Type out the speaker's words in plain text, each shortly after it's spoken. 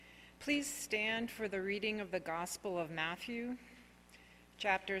Please stand for the reading of the Gospel of Matthew,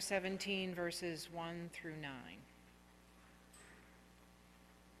 chapter 17, verses 1 through 9.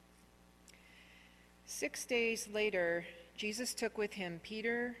 6 days later, Jesus took with him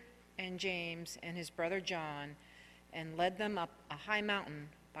Peter and James and his brother John and led them up a high mountain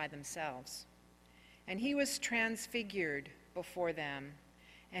by themselves. And he was transfigured before them,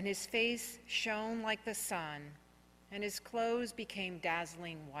 and his face shone like the sun, and his clothes became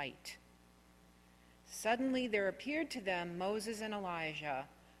dazzling white. Suddenly there appeared to them Moses and Elijah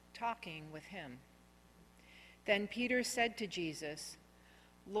talking with him. Then Peter said to Jesus,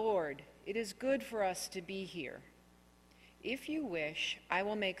 "Lord, it is good for us to be here. If you wish, I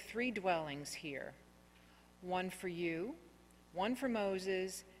will make 3 dwellings here, one for you, one for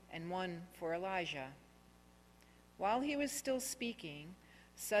Moses, and one for Elijah." While he was still speaking,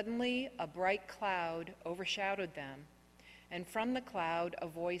 suddenly a bright cloud overshadowed them, and from the cloud a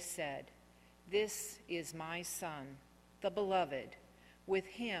voice said, "This is my Son, the beloved. With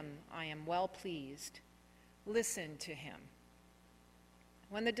him I am well pleased. Listen to him."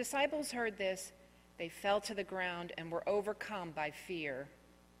 When the disciples heard this, they fell to the ground and were overcome by fear.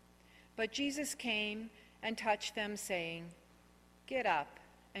 But Jesus came and touched them, saying, "Get up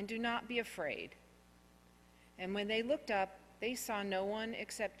and do not be afraid." And when they looked up, they saw no one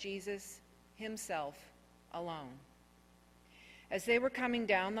except Jesus himself alone. As they were coming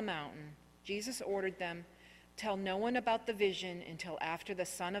down the mountain, Jesus ordered them, "Tell no one about the vision until after the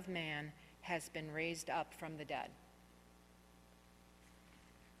Son of Man has been raised up from the dead."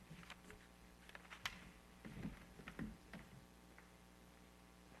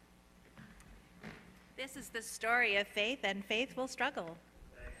 This is the story of faith and faithful struggle.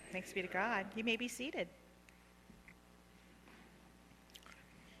 Thanks be to God. You may be seated.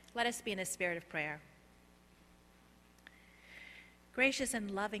 Let us be in a spirit of prayer. Gracious and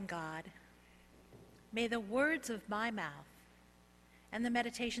loving God, may the words of my mouth and the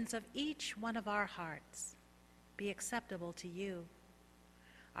meditations of each one of our hearts be acceptable to you,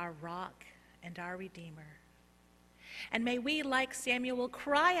 our rock and our Redeemer. And may we, like Samuel,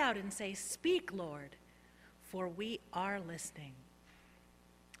 cry out and say, "Speak, Lord, for we are listening."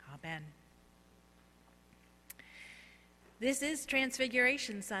 Amen. This is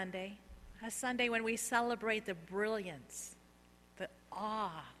Transfiguration Sunday, a Sunday when we celebrate the brilliance, the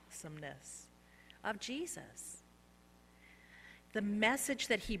awesomeness of Jesus, the message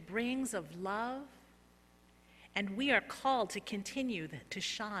that he brings of love, and we are called to continue to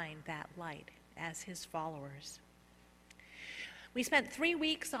shine that light as his followers. We spent 3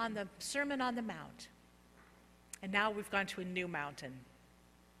 weeks on the Sermon on the Mount, and now we've gone to a new mountain.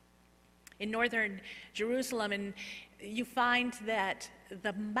 In northern Jerusalem, and you find that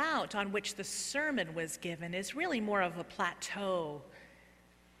the mount on which the sermon was given is really more of a plateau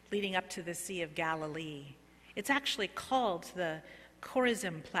leading up to the Sea of Galilee. It's actually called the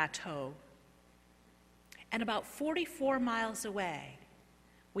Chorazim Plateau. And about 44 miles away,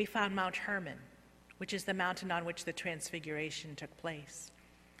 we found Mount Hermon, which is the mountain on which the Transfiguration took place.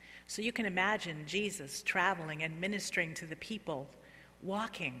 So you can imagine Jesus traveling and ministering to the people,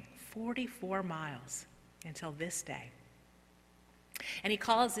 walking 44 miles until this day. And he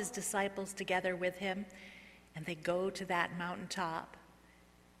calls his disciples together with him, and they go to that mountaintop,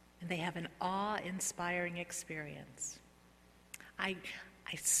 and they have an awe-inspiring experience. I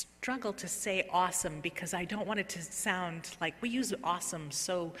struggle to say awesome because I don't want it to sound like we use awesome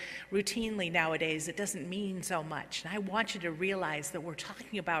so routinely nowadays. It doesn't mean so much. And I want you to realize that we're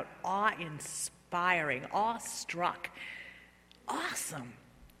talking about awe-inspiring, awestruck, awesome.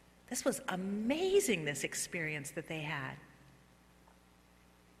 This was amazing, this experience that they had.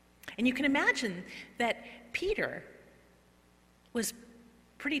 And you can imagine that Peter was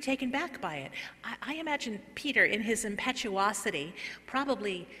pretty taken back by it. I imagine Peter, in his impetuosity,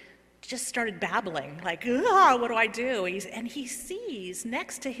 probably just started babbling, like, what do I do? And he sees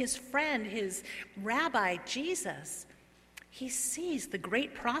next to his friend, his rabbi, Jesus, he sees the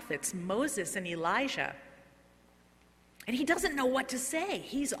great prophets, Moses and Elijah. And he doesn't know what to say.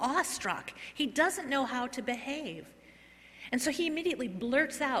 He's awestruck. He doesn't know how to behave. And so he immediately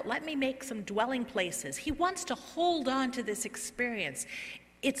blurts out, "Let me make some dwelling places." He wants to hold on to this experience.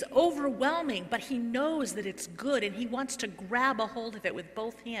 It's overwhelming, but he knows that it's good, and he wants to grab a hold of it with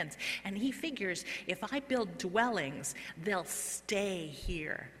both hands. And he figures, if I build dwellings, they'll stay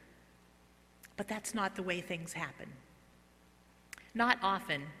here. But that's not the way things happen. Not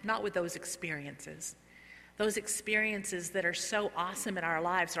often, not with those experiences. Those experiences that are so awesome in our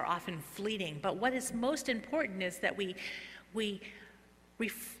lives are often fleeting. But what is most important is that we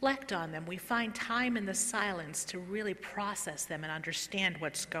reflect on them. We find time in the silence to really process them and understand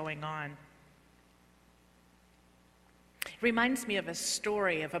what's going on. It reminds me of a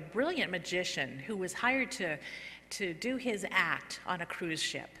story of a brilliant magician who was hired to do his act on a cruise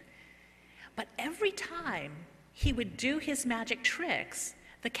ship. But every time he would do his magic tricks,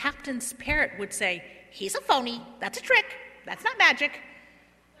 the captain's parrot would say, "He's a phony, that's a trick, that's not magic."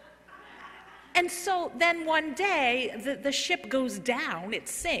 And so then one day, the ship goes down, it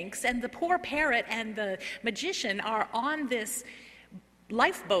sinks, and the poor parrot and the magician are on this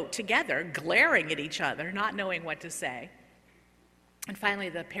lifeboat together, glaring at each other, not knowing what to say. And finally,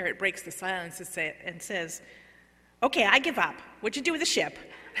 the parrot breaks the silence and says, "Okay, I give up. What'd you do with the ship?"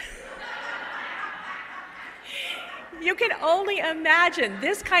 You can only imagine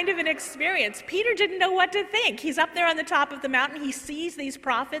this kind of an experience. Peter didn't know what to think. He's up there on the top of the mountain. He sees these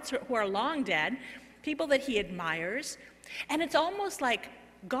prophets who are long dead, people that he admires, and it's almost like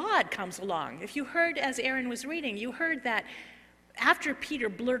God comes along. If you heard, as Aaron was reading, you heard that after Peter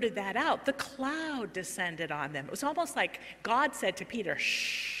blurted that out, the cloud descended on them. It was almost like God said to Peter,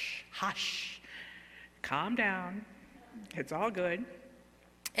 "Shh, hush, calm down, it's all good."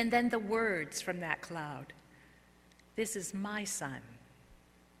 And then the words from that cloud, "This is my Son,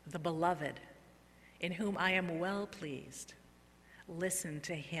 the beloved, in whom I am well pleased. Listen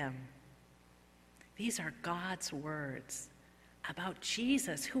to him." These are God's words about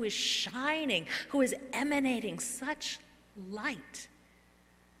Jesus, who is shining, who is emanating such light.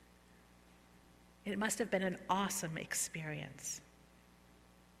 It must have been an awesome experience.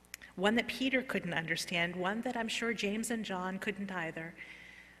 One that Peter couldn't understand, one that I'm sure James and John couldn't either.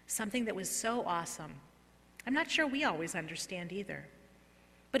 Something that was so awesome. I'm not sure we always understand either.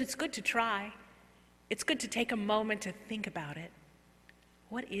 But it's good to try. It's good to take a moment to think about it.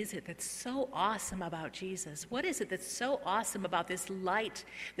 What is it that's so awesome about Jesus? What is it that's so awesome about this light,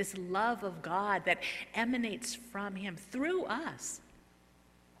 this love of God that emanates from him through us?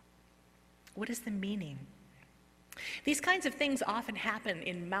 What is the meaning? These kinds of things often happen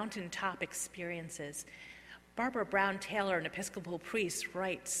in mountaintop experiences. Barbara Brown Taylor, an Episcopal priest,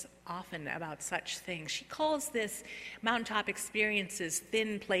 writes often about such things. She calls this mountaintop experiences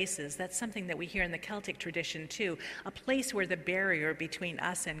thin places. That's something that we hear in the Celtic tradition too. A place where the barrier between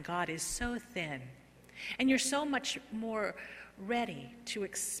us and God is so thin. And you're so much more ready to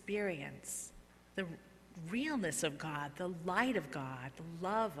experience the realness of God, the light of God, the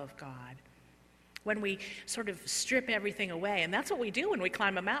love of God. When we sort of strip everything away. And that's what we do when we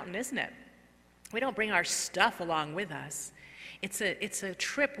climb a mountain, isn't it? We don't bring our stuff along with us. It's a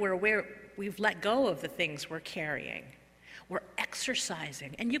trip where we've let go of the things we're carrying. We're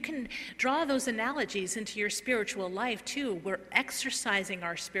exercising. And you can draw those analogies into your spiritual life too. We're exercising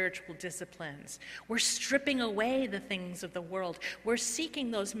our spiritual disciplines. We're stripping away the things of the world. We're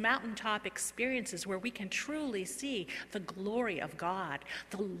seeking those mountaintop experiences where we can truly see the glory of God,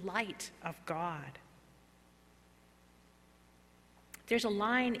 the light of God. There's a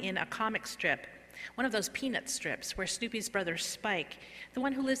line in a comic strip, one of those Peanut strips, where Snoopy's brother Spike, the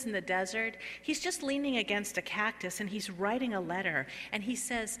one who lives in the desert, he's just leaning against a cactus and he's writing a letter. And he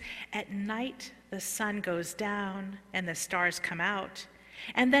says, "At night the sun goes down and the stars come out.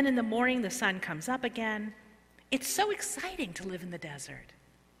 And then in the morning the sun comes up again. It's so exciting to live in the desert."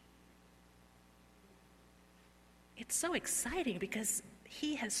 It's so exciting because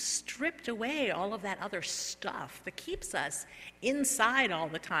he has stripped away all of that other stuff that keeps us inside all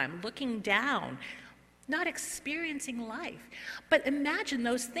the time, looking down, not experiencing life. But imagine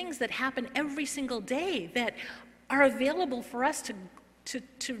those things that happen every single day that are available for us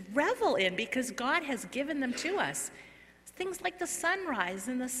to revel in because God has given them to us. Things like the sunrise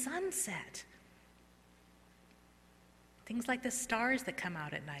and the sunset. Things like the stars that come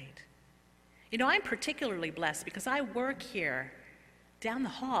out at night. You know, I'm particularly blessed because I work here down the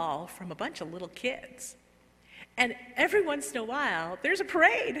hall from a bunch of little kids. And every once in a while, there's a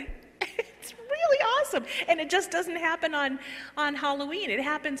parade. It's really awesome. And it just doesn't happen on Halloween. It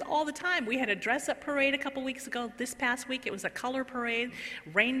happens all the time. We had a dress-up parade a couple weeks ago. This past week, it was a color parade,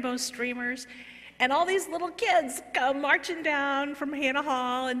 rainbow streamers. And all these little kids come marching down from Hannah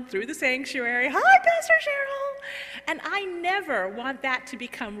Hall and through the sanctuary. "Hi, Pastor Cheryl." And I never want that to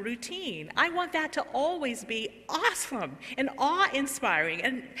become routine. I want that to always be awesome and awe-inspiring,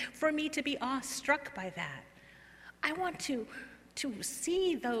 and for me to be awestruck by that. I want to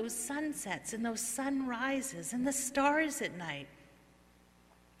see those sunsets and those sunrises and the stars at night.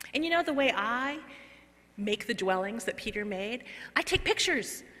 And you know the way I make the dwellings that Peter made? I take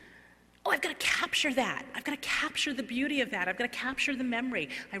pictures. Oh, I've got to capture that. I've got to capture the beauty of that. I've got to capture the memory.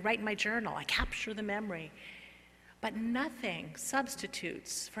 I write in my journal. I capture the memory. but nothing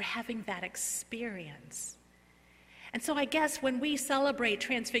substitutes for having that experience. And so I guess when we celebrate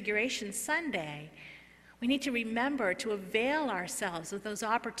Transfiguration Sunday, we need to remember to avail ourselves of those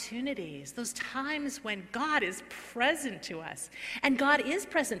opportunities, those times when God is present to us. And God is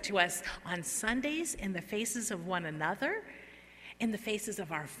present to us on Sundays in the faces of one another, in the faces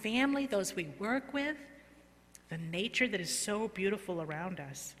of our family, those we work with, the nature that is so beautiful around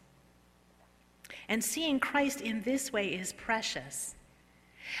us. And seeing Christ in this way is precious.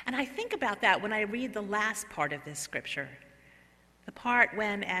 And I think about that when I read the last part of this scripture, the part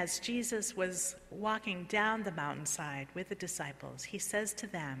when, as Jesus was walking down the mountainside with the disciples, he says to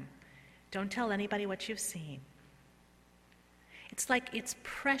them, "Don't tell anybody what you've seen." It's like it's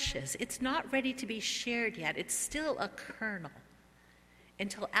precious. It's not ready to be shared yet. It's still a kernel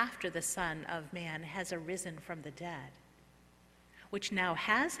until after the Son of Man has arisen from the dead, which now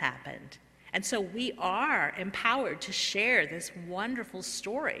has happened. And so we are empowered to share this wonderful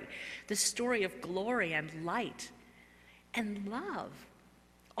story, this story of glory and light and love,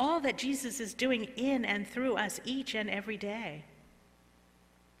 all that Jesus is doing in and through us each and every day.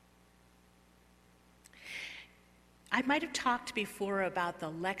 I might have talked before about the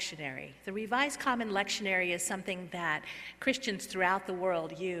lectionary. The Revised Common Lectionary is something that Christians throughout the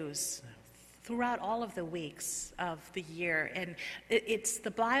world use throughout all of the weeks of the year. And it's the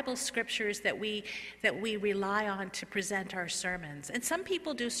Bible scriptures that we rely on to present our sermons. And some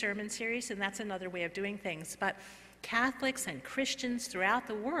people do sermon series, and that's another way of doing things. But Catholics and Christians throughout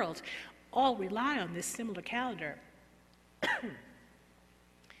the world all rely on this similar calendar.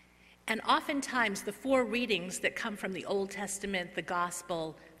 And oftentimes the four readings that come from the Old Testament, the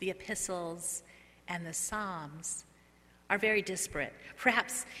Gospel, the Epistles, and the Psalms are very disparate.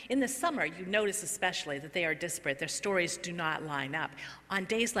 Perhaps in the summer, you notice especially that they are disparate. Their stories do not line up. On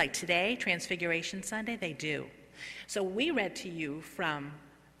days like today, Transfiguration Sunday, they do. So we read to you from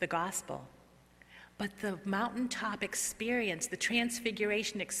the Gospel. But the mountaintop experience, the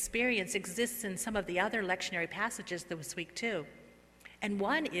Transfiguration experience, exists in some of the other lectionary passages this week too. And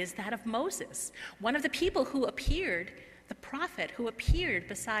one is that of Moses, one of the people who appeared, the prophet who appeared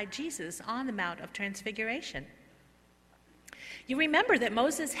beside Jesus on the Mount of Transfiguration. You remember that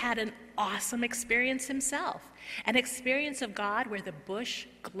Moses had an awesome experience himself, an experience of God where the bush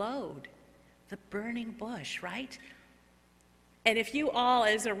glowed, the burning bush, right? And if you all,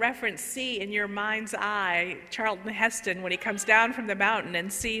 as a reference, see in your mind's eye Charlton Heston when he comes down from the mountain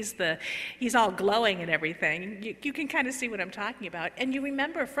and sees he's all glowing and everything, you can kind of see what I'm talking about. And you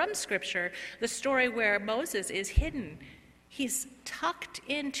remember from Scripture the story where Moses is hidden. He's tucked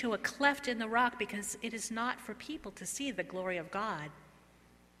into a cleft in the rock because it is not for people to see the glory of God.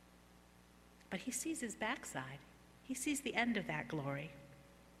 But he sees his backside. He sees the end of that glory.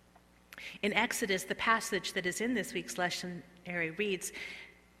 In Exodus, the passage that is in this week's lectionary reads,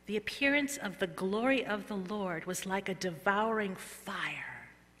 "The appearance of the glory of the Lord was like a devouring fire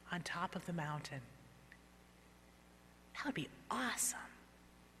on top of the mountain." That would be awesome.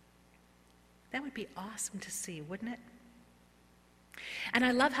 That would be awesome to see, wouldn't it? And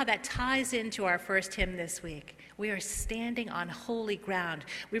I love how that ties into our first hymn this week. We are standing on holy ground.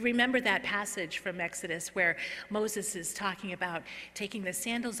 We remember that passage from Exodus where Moses is talking about taking the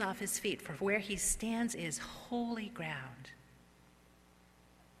sandals off his feet, for where he stands is holy ground.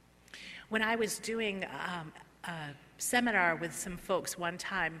 When I was doing a seminar with some folks one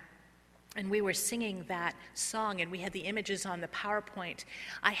time, and we were singing that song, and we had the images on the PowerPoint.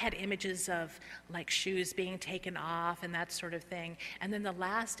 I had images of like shoes being taken off and that sort of thing. And then the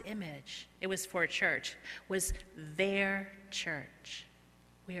last image, it was for a church, was their church.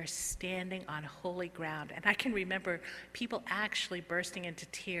 We are standing on holy ground. And I can remember people actually bursting into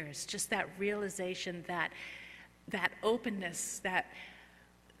tears, just that realization, that openness, that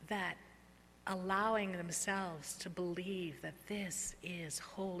allowing themselves to believe that this is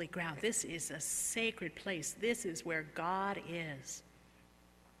holy ground. This is a sacred place. This is where God is.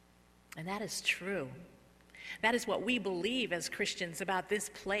 And that is true. That is what we believe as Christians about this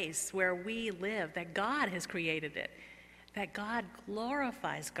place where we live, that God has created it, that God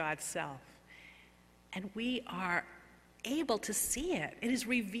glorifies God's self. And we are able to see it. It is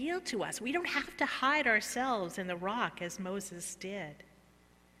revealed to us. We don't have to hide ourselves in the rock as Moses did.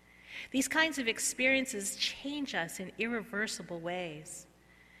 These kinds of experiences change us in irreversible ways.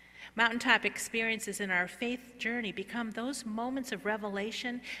 Mountaintop experiences in our faith journey become those moments of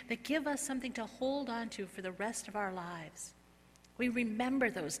revelation that give us something to hold on to for the rest of our lives. We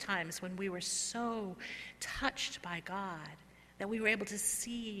remember those times when we were so touched by God, that we were able to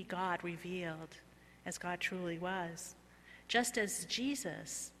see God revealed as God truly was. Just as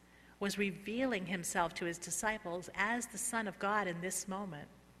Jesus was revealing himself to his disciples as the Son of God in this moment.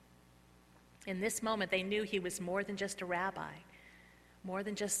 In this moment, they knew he was more than just a rabbi, more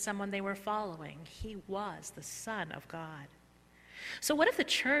than just someone they were following. He was the Son of God. So what if the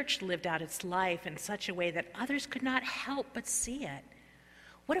church lived out its life in such a way that others could not help but see it?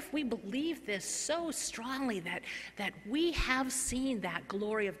 What if we believed this so strongly that we have seen that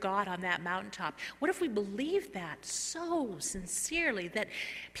glory of God on that mountaintop? What if we believed that so sincerely that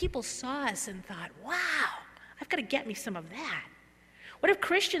people saw us and thought, wow, I've got to get me some of that? What if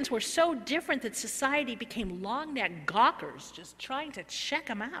Christians were so different that society became long-necked gawkers just trying to check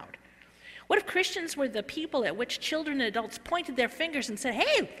them out? What if Christians were the people at which children and adults pointed their fingers and said,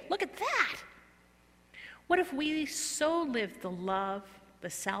 hey, look at that? What if we so lived the love, the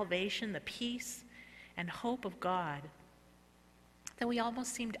salvation, the peace, and hope of God that we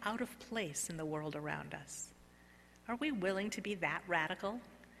almost seemed out of place in the world around us? Are we willing to be that radical?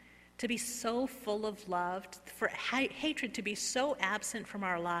 To be so full of love, for hatred to be so absent from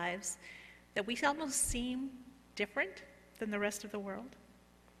our lives that we almost seem different than the rest of the world?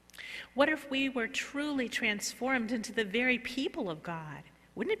 What if we were truly transformed into the very people of God?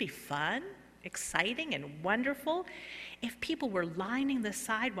 Wouldn't it be fun, exciting, and wonderful if people were lining the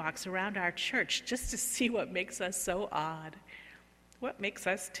sidewalks around our church just to see what makes us so odd, what makes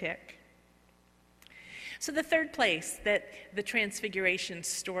us tick? So the third place that the Transfiguration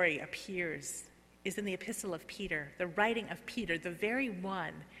story appears is in the Epistle of Peter, the writing of Peter, the very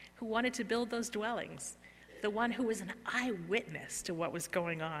one who wanted to build those dwellings, the one who was an eyewitness to what was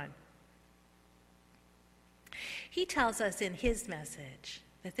going on. He tells us in his message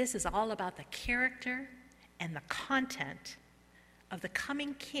that this is all about the character and the content of the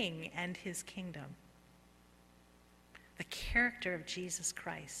coming king and his kingdom. The character of Jesus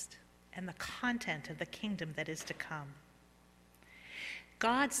Christ and the content of the kingdom that is to come.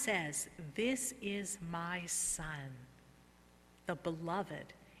 God says, "This is my Son, the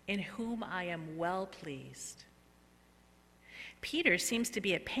beloved, in whom I am well pleased." Peter seems to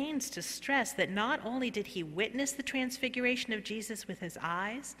be at pains to stress that not only did he witness the transfiguration of Jesus with his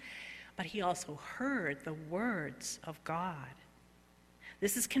eyes, but he also heard the words of God.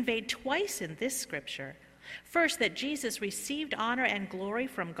 This is conveyed twice in this scripture. First, that Jesus received honor and glory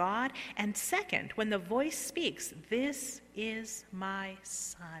from God, and second, when the voice speaks, "This is my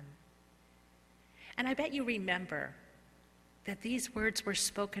Son." And I bet you remember that these words were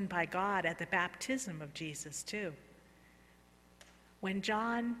spoken by God at the baptism of Jesus too. When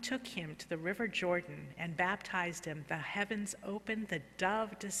John took him to the river Jordan and baptized him, the heavens opened, the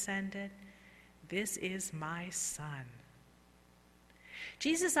dove descended. "This is my Son."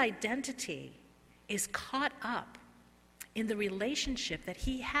 Jesus' identity is caught up in the relationship that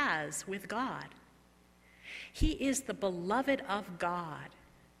he has with God. He is the beloved of God,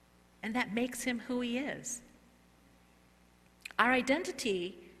 and that makes him who he is. Our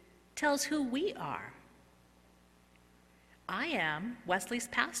identity tells who we are. I am Wesley's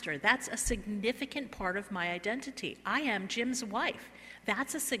pastor. That's a significant part of my identity. I am Jim's wife.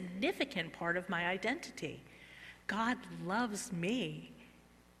 That's a significant part of my identity. God loves me.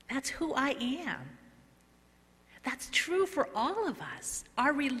 That's who I am. That's true for all of us.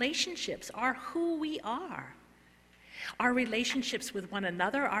 Our relationships are who we are. Our relationships with one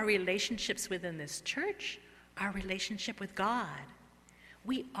another, our relationships within this church, our relationship with God.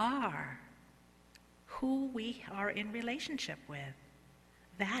 We are who we are in relationship with.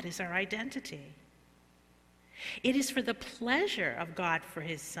 That is our identity. It is for the pleasure of God for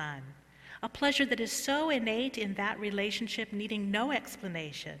his Son, a pleasure that is so innate in that relationship, needing no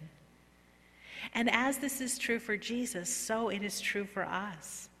explanation. And as this is true for Jesus, so it is true for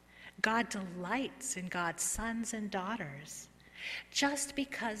us. God delights in God's sons and daughters, just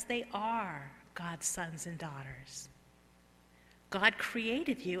because they are God's sons and daughters. God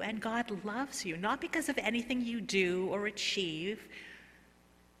created you and God loves you, not because of anything you do or achieve,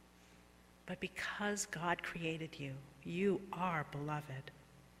 but because God created you. You are beloved.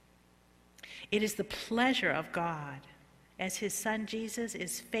 It is the pleasure of God as his Son Jesus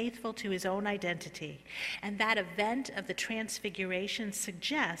is faithful to his own identity. And that event of the Transfiguration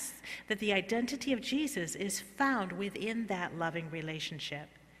suggests that the identity of Jesus is found within that loving relationship.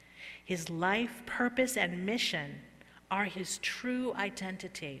 His life, purpose, and mission are his true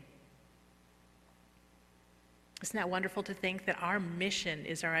identity. Isn't that wonderful to think that our mission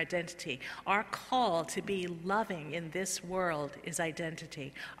is our identity? Our call to be loving in this world is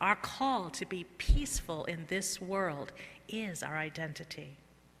identity. Our call to be peaceful in this world is our identity.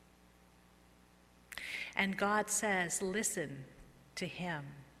 And God says, listen to him.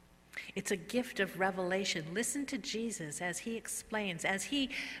 It's a gift of revelation. Listen to Jesus as he explains, as he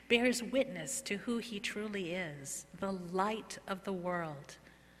bears witness to who he truly is, the light of the world,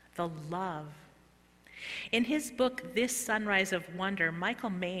 the love. In his book, This Sunrise of Wonder, Michael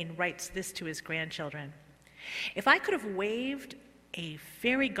Maine writes this to his grandchildren. If I could have waved a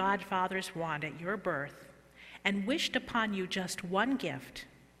fairy godfather's wand at your birth and wished upon you just one gift,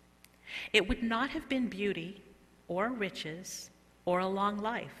 it would not have been beauty or riches or a long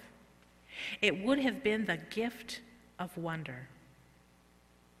life. It would have been the gift of wonder.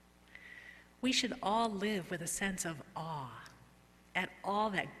 We should all live with a sense of awe at all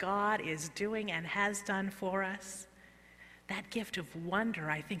that God is doing and has done for us. That gift of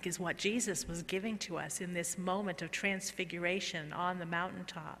wonder, I think, is what Jesus was giving to us in this moment of transfiguration on the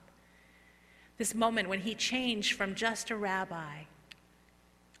mountaintop. This moment when he changed from just a rabbi,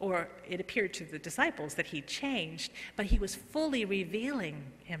 or it appeared to the disciples that he changed, but he was fully revealing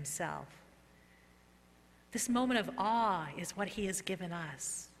himself. This moment of awe is what he has given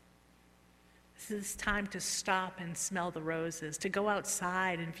us. This is time to stop and smell the roses, to go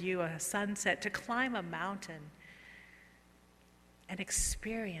outside and view a sunset, to climb a mountain and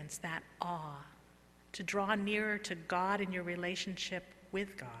experience that awe, to draw nearer to God in your relationship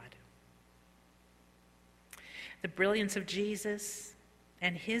with God. The brilliance of Jesus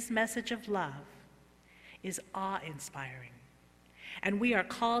and his message of love is awe-inspiring, and we are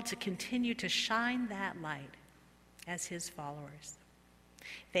called to continue to shine that light as his followers.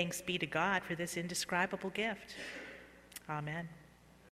 Thanks be to God for this indescribable gift. Amen.